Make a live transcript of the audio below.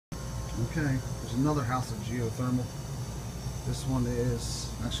Okay, there's another house of geothermal. This one is,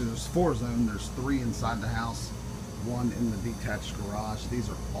 actually there's 4 zone, there's 3 inside the house, 1 in the detached garage. These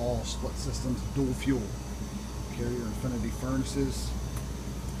are all split systems, dual fuel. Carrier Infinity furnaces.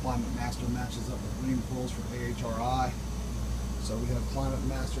 Climatemaster matches up with green coils for AHRI. So we have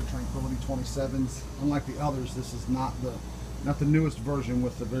Climatemaster Tranquility 27s. Unlike the others, this is not the newest version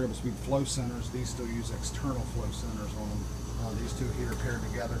with the variable speed flow centers. These still use external flow centers on them. These two here paired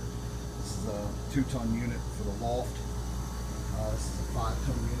together. This is a 2-ton unit for the loft. This is a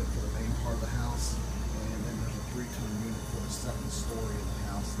 5-ton unit for the main part of the house, and then there's a 3-ton unit for the second story of the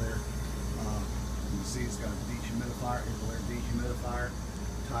house there. You can see it's got a dehumidifier, air dehumidifier,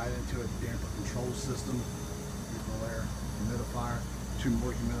 tied into a damper control system. Air humidifier, 2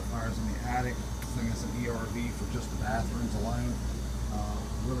 more humidifiers in the attic. This thing has an ERV for just the bathrooms alone.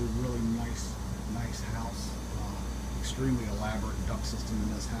 Really nice house. Extremely elaborate duct system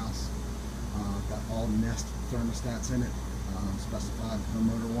in this house. Got all Nest thermostats in it. Specified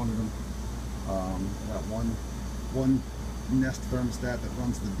homeowner wanted them. Got one Nest thermostat that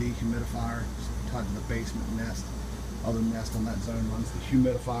runs the dehumidifier tied to the basement Nest. Other Nest on that zone runs the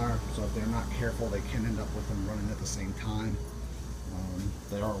humidifier, so if they're not careful they can end up with them running at the same time.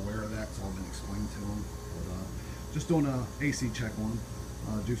 They are aware of that, it's all been explained to them. But, just doing a AC check on,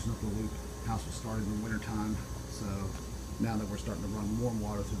 juicing up the loop. House was started in the winter time, so now that we're starting to run warm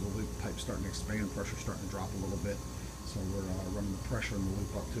water through the loop, pipe's starting to expand, pressure's starting to drop a little bit. So we're running the pressure in the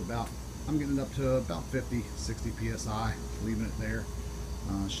loop up to about, I'm getting it up to about 50, 60 PSI, leaving it there.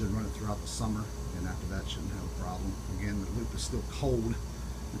 Should run it throughout the summer, and after that shouldn't have a problem. Again, the loop is still cold.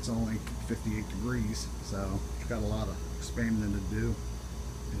 It's only 58 degrees, so it's got a lot of expanding to do,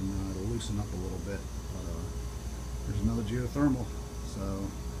 and it'll loosen up a little bit. There's another geothermal, so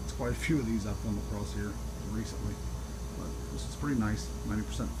it's quite a few of these I've come across here recently. But this is pretty nice,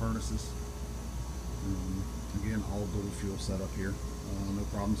 90% furnaces. Again, all dual fuel setup here. No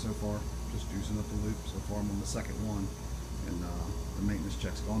problem so far. Just juicing up the loop. So far I'm on the second one, and the maintenance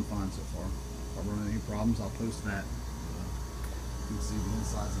check's gone fine so far. If I run into any problems, I'll post that. You can see the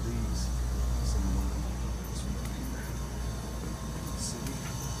insides of these. This one right here. Let's see.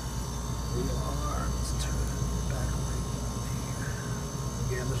 We are. Let's turn it back right on here.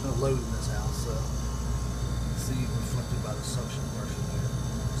 Again, there's no load in this house, so you can see reflected by the suction pressure there.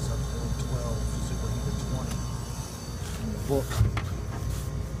 Suction 12, superheated 20 in the book.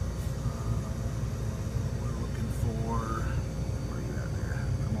 We're looking for, where are you at there?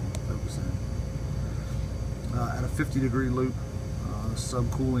 Come on, focus in. At a 50-degree loop,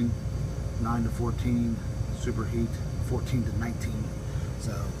 subcooling 9 to 14, superheat 14 to 19.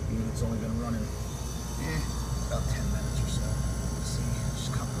 So the unit's only been running about 10 minutes or so. Let's see,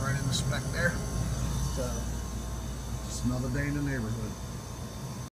 just coming right in the spec there. So just another day in the neighborhood.